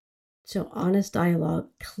 So honest dialogue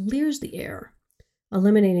clears the air,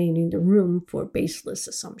 eliminating the room for baseless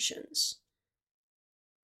assumptions.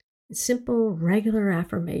 Simple, regular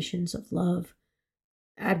affirmations of love,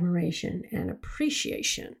 admiration, and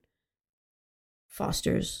appreciation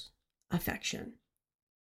fosters affection.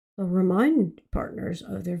 So remind partners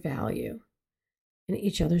of their value in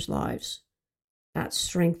each other's lives. That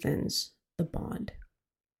strengthens the bond.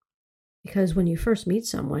 Because when you first meet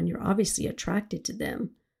someone, you're obviously attracted to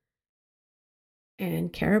them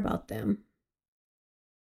and care about them.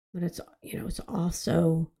 But it's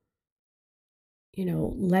also,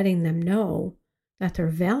 letting them know that they're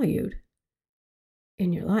valued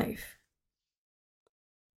in your life.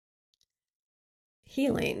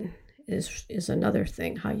 Healing is another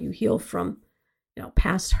thing, how you heal from,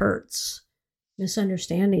 past hurts,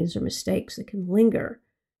 misunderstandings, or mistakes that can linger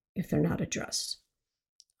if they're not addressed.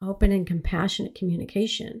 Open and compassionate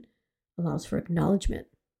communication allows for acknowledgement,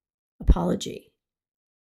 apology,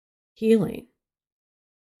 healing,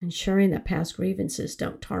 ensuring that past grievances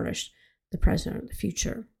don't tarnish the present or the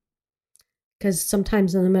future. Because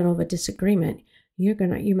sometimes in the middle of a disagreement, you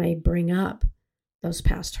may bring up those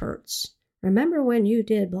past hurts. Remember when you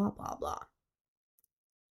did blah, blah, blah.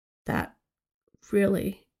 That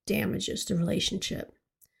really damages the relationship.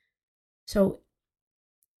 So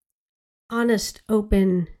honest,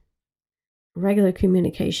 open, regular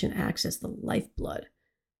communication acts as the lifeblood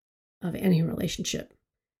of any relationship.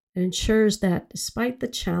 It ensures that despite the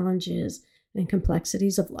challenges and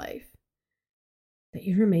complexities of life, that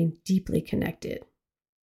you remain deeply connected,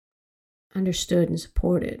 understood, and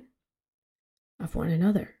supported of one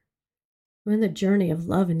another. We're in the journey of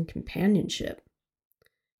love and companionship.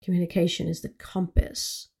 Communication is the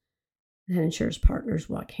compass that ensures partners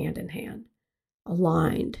walk hand in hand,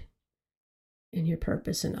 aligned in your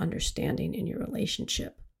purpose and understanding in your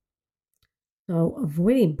relationship. So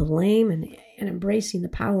avoiding blame and embracing the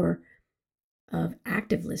power of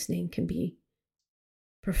active listening can be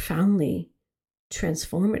profoundly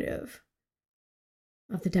transformative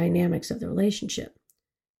of the dynamics of the relationship.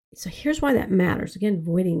 So here's why that matters. Again,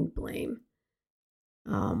 avoiding blame.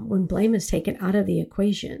 When blame is taken out of the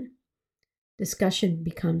equation, discussion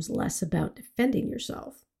becomes less about defending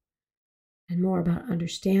yourself and more about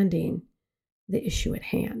understanding the issue at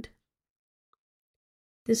hand.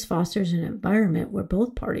 This fosters an environment where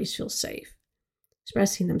both parties feel safe,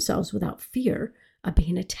 expressing themselves without fear of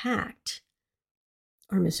being attacked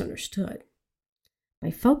or misunderstood.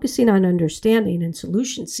 By focusing on understanding and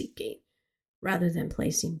solution seeking rather than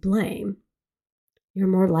placing blame, you're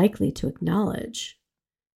more likely to acknowledge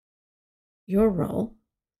your role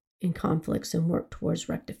in conflicts and work towards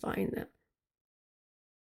rectifying them.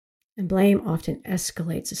 And blame often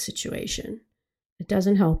escalates a situation. It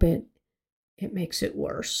doesn't help it, it makes it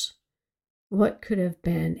worse. What could have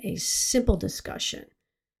been a simple discussion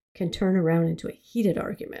can turn around into a heated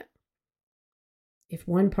argument if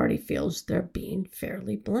one party feels they're being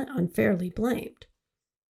unfairly blamed.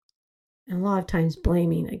 And a lot of times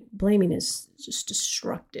blaming is just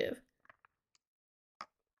destructive.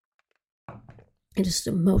 It is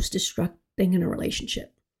the most destructive thing in a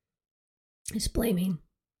relationship, is blaming.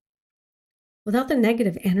 Without the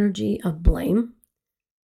negative energy of blame,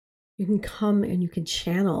 you can come and you can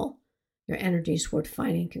channel your energies toward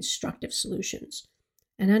finding constructive solutions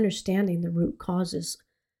and understanding the root causes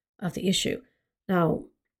of the issue. Now,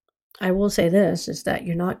 I will say this, is that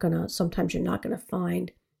sometimes you're not going to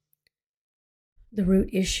find the root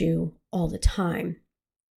issue all the time.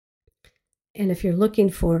 And if you're looking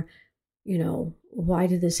for, why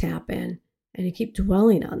did this happen? And you keep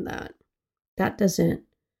dwelling on that, that doesn't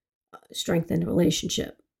strengthen the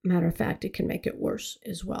relationship. Matter of fact, it can make it worse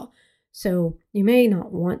as well. So you may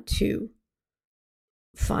not want to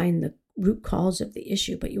find the root cause of the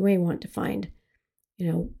issue, but you may want to find,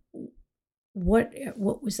 what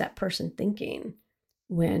was that person thinking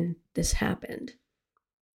when this happened,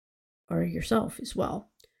 or yourself as well.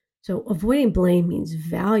 So avoiding blame means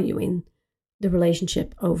valuing the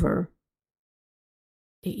relationship over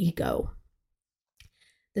the ego.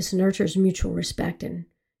 This nurtures mutual respect and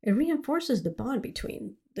it reinforces the bond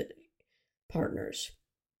between the partners.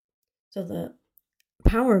 So the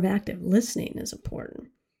power of active listening is important.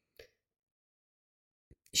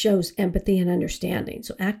 Shows empathy and understanding.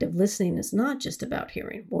 So active listening is not just about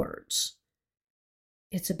hearing words.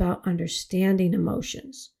 It's about understanding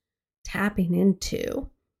emotions, tapping into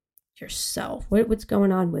yourself. What's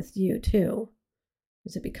going on with you too?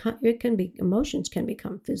 Emotions can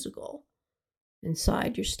become physical.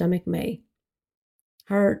 Inside, your stomach may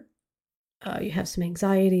hurt. You have some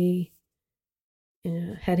anxiety,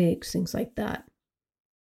 headaches, things like that.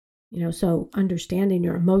 So understanding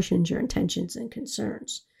your emotions, your intentions, and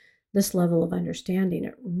concerns. This level of understanding,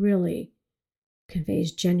 it really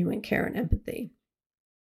conveys genuine care and empathy.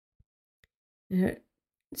 And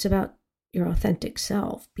it's about your authentic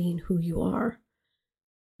self, being who you are.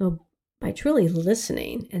 So by truly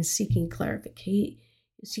listening and seeking clarity,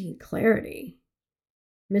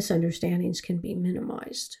 misunderstandings can be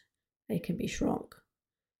minimized. They can be shrunk.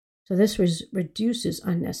 So this reduces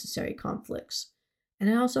unnecessary conflicts. And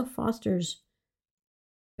it also fosters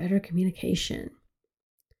better communication.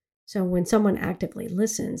 So when someone actively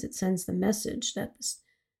listens, it sends the message that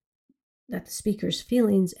the speaker's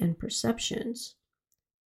feelings and perceptions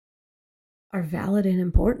are valid and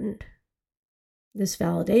important. This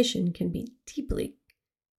validation can be deeply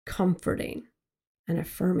comforting and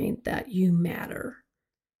affirming that you matter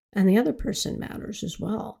and the other person matters as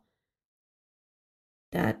well.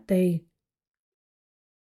 that they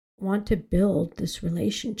want to build this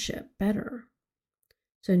relationship better.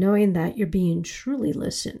 So knowing that you're being truly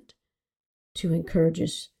listened to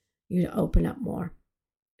encourages you to open up more.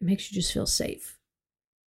 It makes you just feel safe.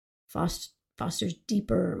 Fosters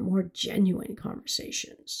deeper, more genuine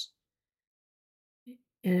conversations.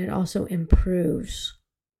 And it also improves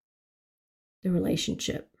the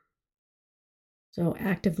relationship. So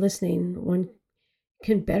active listening, one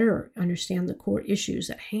can better understand the core issues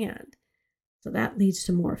at hand. So that leads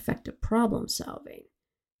to more effective problem solving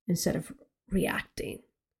instead of reacting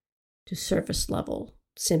to surface level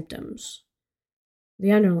symptoms.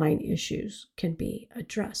 The underlying issues can be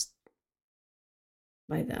addressed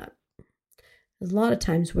by that. A lot of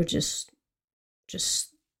times we're just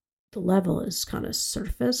the level is kind of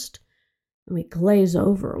surfaced and we glaze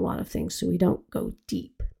over a lot of things so we don't go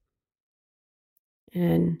deep.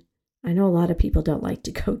 And I know a lot of people don't like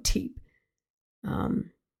to go deep.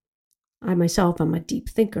 I myself, I'm a deep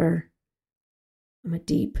thinker. I'm a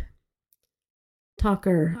deep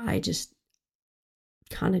talker. I just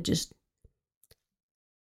kind of just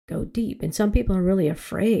go deep. And some people are really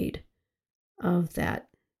afraid of that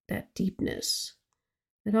deepness.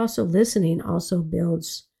 And also listening also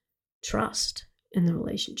builds trust in the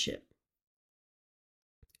relationship.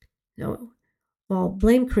 While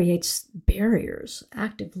blame creates barriers,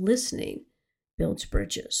 active listening builds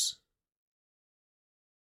bridges.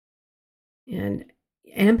 And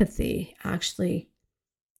empathy actually,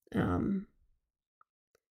 the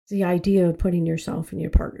idea of putting yourself in your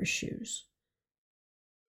partner's shoes.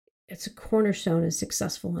 It's a cornerstone of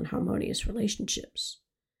successful and harmonious relationships.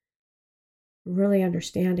 Really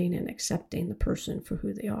understanding and accepting the person for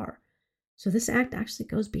who they are. So this act actually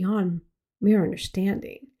goes beyond mere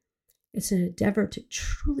understanding. It's an endeavor to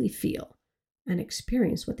truly feel and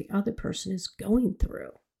experience what the other person is going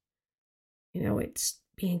through. It's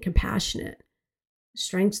being compassionate,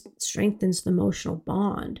 strengthens the emotional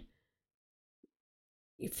bond.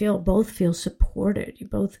 Both feel supported. You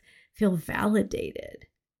both feel validated. It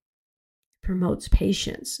promotes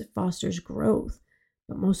patience. It fosters growth.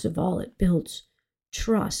 But most of all, it builds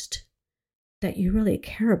trust that you really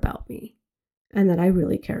care about me and that I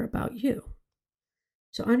really care about you.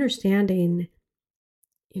 So understanding,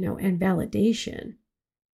 and validation,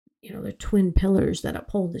 the twin pillars that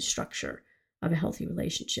uphold the structure of a healthy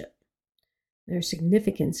relationship. Their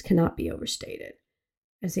significance cannot be overstated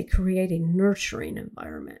as they create a nurturing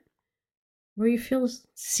environment where you feel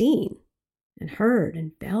seen and heard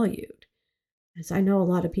and valued. As I know a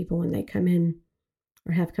lot of people, when they come in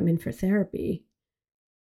or have come in for therapy,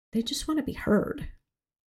 they just want to be heard.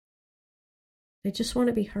 They just want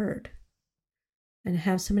to be heard. And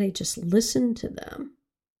have somebody just listen to them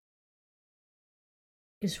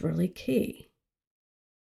is really key.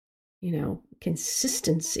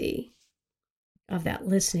 Consistency of that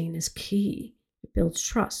listening is key. It builds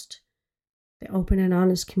trust. The open and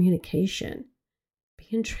honest communication.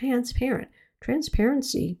 Being transparent.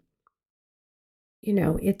 Transparency,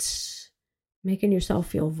 it's making yourself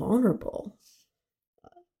feel vulnerable.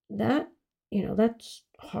 That's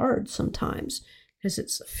hard sometimes because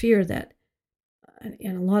it's a fear that,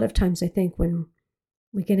 and a lot of times I think when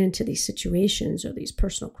we get into these situations or these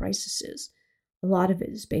personal crises, a lot of it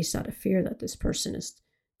is based out of fear that this person is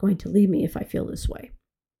going to leave me if I feel this way.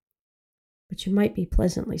 But you might be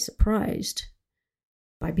pleasantly surprised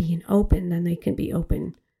by being open, and they can be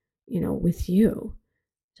open, with you.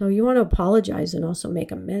 So you want to apologize and also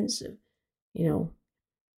make amends.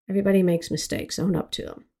 Everybody makes mistakes, own up to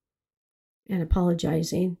them. And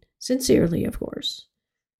apologizing sincerely, of course,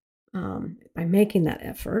 by making that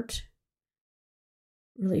effort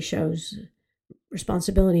really shows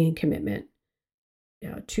responsibility and commitment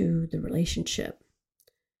to the relationship.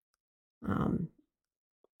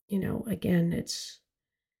 Again, it's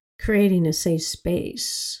creating a safe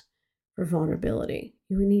space for vulnerability.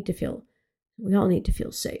 We all need to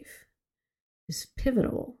feel safe. It's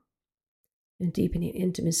pivotal in deepening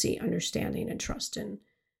intimacy, understanding, and trust in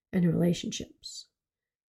relationships.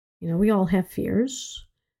 We all have fears.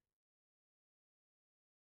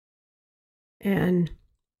 And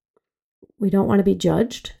we don't want to be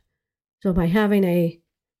judged. So by having a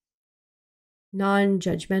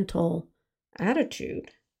non-judgmental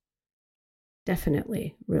attitude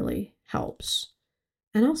definitely really helps.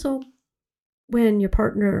 And also when your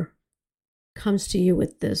partner comes to you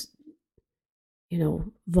with this,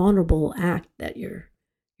 vulnerable act that you're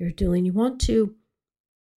doing, you want to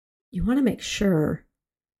make sure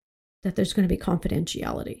that there's going to be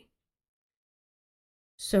confidentiality.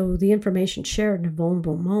 So the information shared in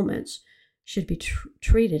vulnerable moments should be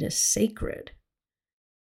treated as sacred.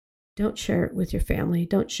 Don't share it with your family.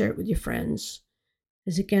 Don't share it with your friends.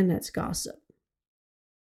 Because again, that's gossip.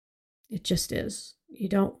 It just is. You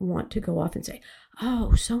don't want to go off and say,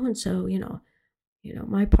 oh, so-and-so,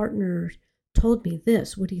 my partner told me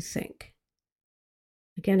this. What do you think?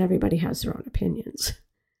 Again, everybody has their own opinions.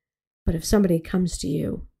 But if somebody comes to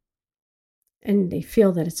you and they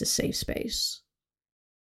feel that it's a safe space,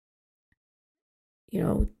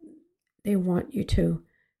 they want you to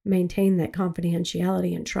maintain that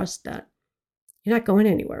confidentiality and trust that you're not going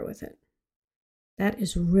anywhere with it. That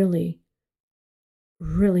is really,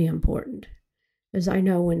 really important. As I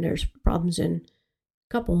know, when there's problems in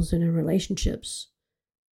couples and in relationships,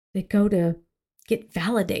 they go to get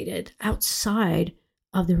validated outside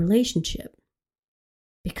of the relationship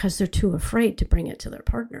because they're too afraid to bring it to their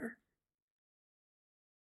partner.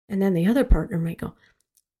 And then the other partner might go,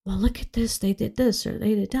 well, look at this, they did this or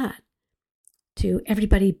they did that, to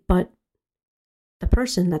everybody but the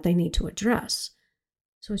person that they need to address.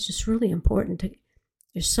 So it's just really important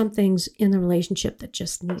there's some things in the relationship that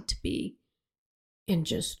just need to be in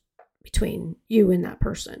just between you and that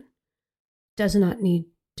person. Does not need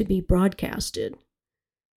to be broadcasted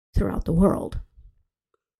throughout the world.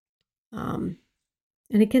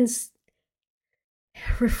 And again,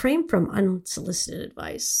 refrain from unsolicited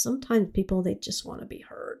advice. Sometimes people, they just want to be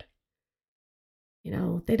heard.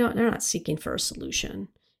 They're not seeking for a solution,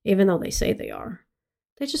 even though they say they are.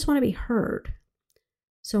 They just want to be heard.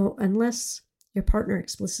 So unless your partner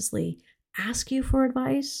explicitly asks you for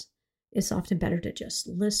advice, it's often better to just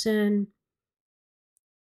listen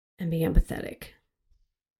and be empathetic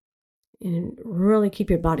and really keep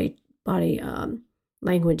your body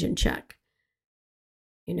language in check,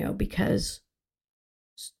 because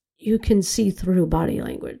you can see through body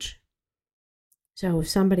language. So if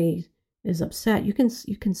somebody is upset, you can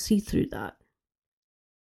see through that.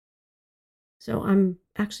 So I'm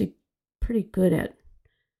actually pretty good at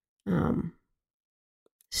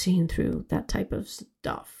seeing through that type of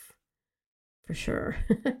stuff, for sure.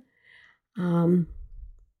 And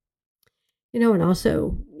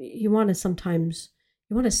also you want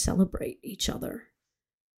to celebrate each other,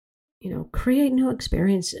 create new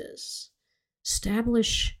experiences,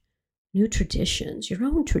 establish new traditions, your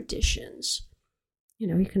own traditions.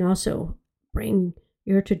 You can also bring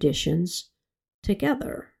your traditions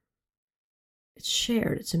together. It's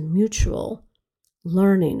shared. It's a mutual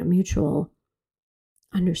learning, a mutual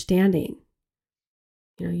understanding.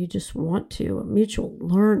 You just want a mutual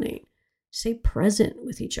learning. Stay present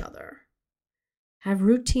with each other. Have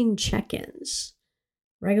routine check-ins,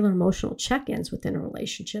 regular emotional check-ins within a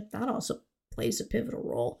relationship. That also plays a pivotal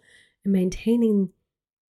role in maintaining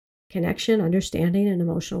connection, understanding, and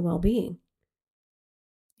emotional well-being.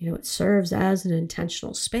 It serves as an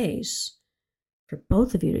intentional space for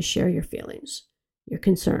both of you to share your feelings, your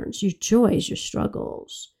concerns, your joys, your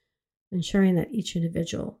struggles, ensuring that each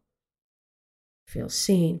individual feels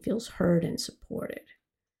seen, feels heard, and supported.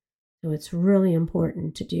 So it's really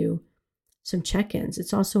important to do some check-ins.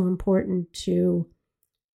 It's also important to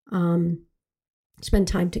spend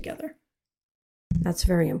time together. That's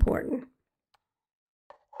very important.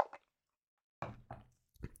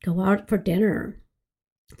 Go out for dinner,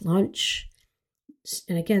 lunch,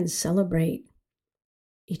 and again, celebrate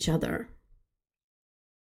each other.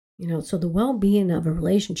 So the well-being of a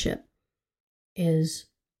relationship is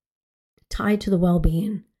tied to the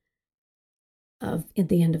well-being of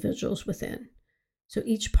the individuals within. So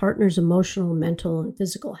each partner's emotional, mental, and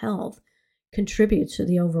physical health contributes to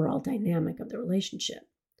the overall dynamic of the relationship.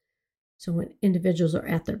 So when individuals are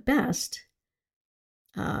at their best,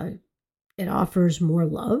 it offers more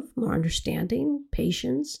love, more understanding,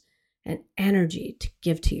 patience, and energy to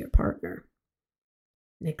give to your partner.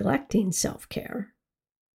 Neglecting self-care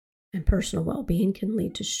and personal well-being can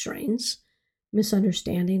lead to strains,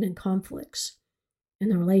 misunderstanding, and conflicts in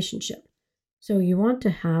the relationship. So you want to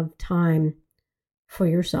have time for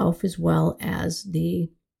yourself as well as the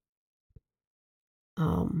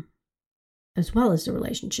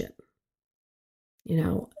relationship.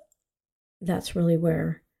 That's really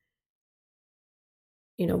where,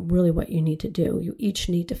 really what you need to do. You each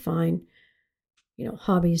need to find,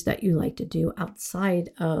 hobbies that you like to do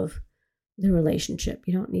outside of the relationship.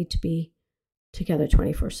 You don't need to be together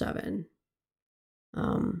 24/7,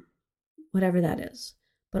 whatever that is.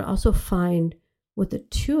 But also find what the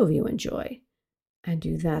two of you enjoy and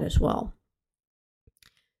do that as well.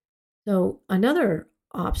 So another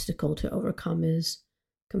obstacle to overcome is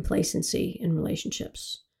complacency in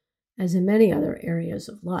relationships, as in many other areas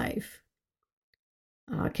of life,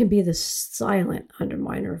 can be the silent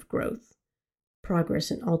underminer of growth,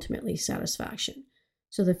 progress, and ultimately satisfaction.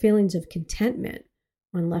 So the feelings of contentment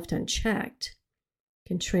when left unchecked,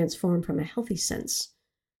 can transform from a healthy sense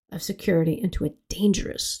of security into a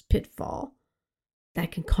dangerous pitfall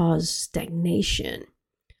that can cause stagnation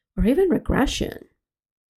or even regression.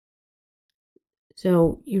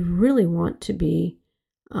 So you really want to be,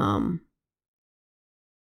 you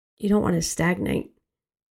don't want to stagnate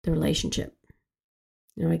the relationship.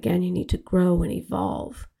 Again, you need to grow and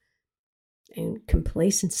evolve. And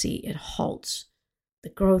complacency, it halts the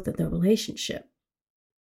growth of the relationship.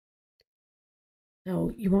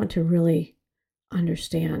 So you want to really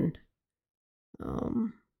understand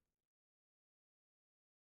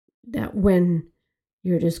that when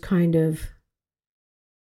you're just kind of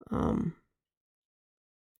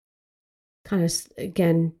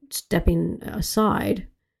again stepping aside,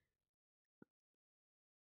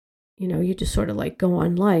 you just sort of like go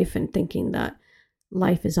on life and thinking that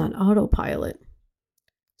life is on autopilot.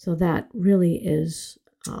 So that really is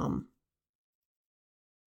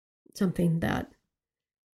something that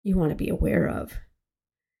you want to be aware of.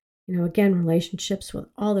 Again, relationships with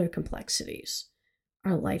all their complexities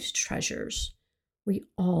are life's treasures. We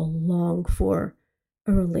all long for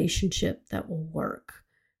a relationship that will work,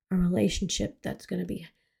 a relationship that's going to be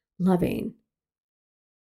loving,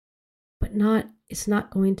 but it's not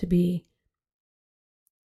going to be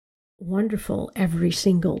wonderful every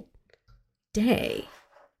single day.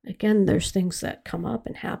 Again, there's things that come up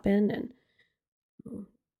and happen, and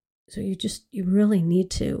so you really need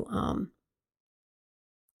to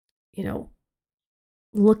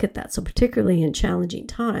look at that. So particularly in challenging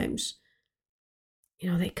times,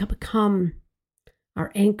 they can become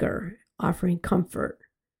our anchor, offering comfort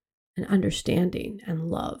and understanding and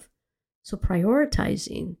love. So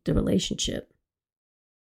prioritizing the relationship,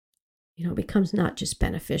 becomes not just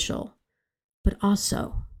beneficial, but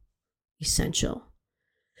also essential.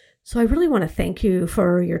 So I really want to thank you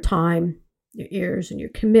for your time, your ears, and your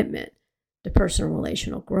commitment to personal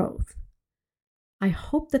relational growth. I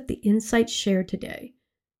hope that the insights shared today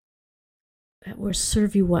that will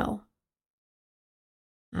serve you well.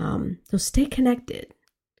 So stay connected,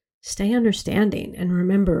 stay understanding, and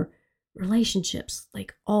remember, relationships,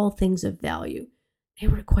 like all things of value, they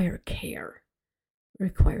require care, it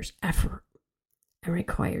requires effort, and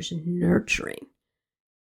requires nurturing.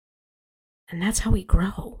 And that's how we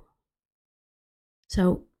grow.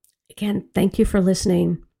 So again, thank you for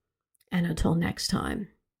listening, and until next time,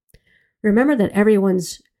 remember that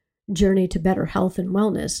everyone's journey to better health and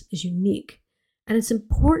wellness is unique, and it's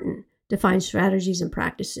important to find strategies and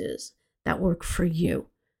practices that work for you.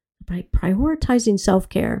 By prioritizing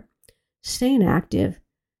self-care, staying active,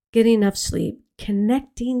 getting enough sleep,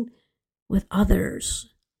 connecting with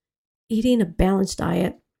others, eating a balanced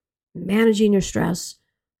diet, managing your stress,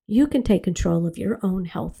 you can take control of your own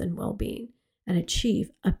health and well-being and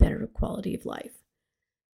achieve a better quality of life.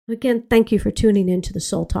 Again, thank you for tuning in to the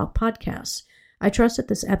Soul Talk podcast. I trust that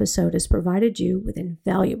this episode has provided you with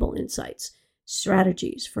invaluable insights,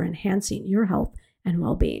 strategies for enhancing your health and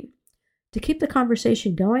well-being. To keep the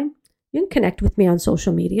conversation going, you can connect with me on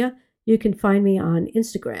social media. You can find me on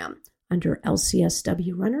Instagram under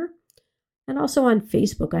LCSW Runner, and also on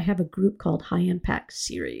Facebook. I have a group called High Impact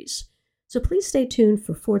Series. So please stay tuned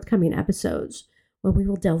for forthcoming episodes where we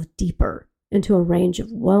will delve deeper into a range of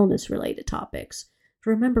wellness-related topics.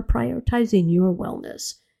 Remember, prioritizing your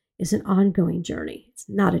wellness is an ongoing journey. It's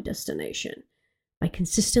not a destination. By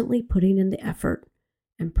consistently putting in the effort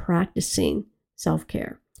and practicing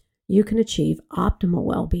self-care, you can achieve optimal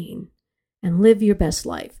well-being and live your best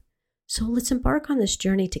life. So let's embark on this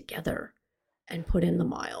journey together and put in the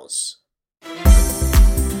miles.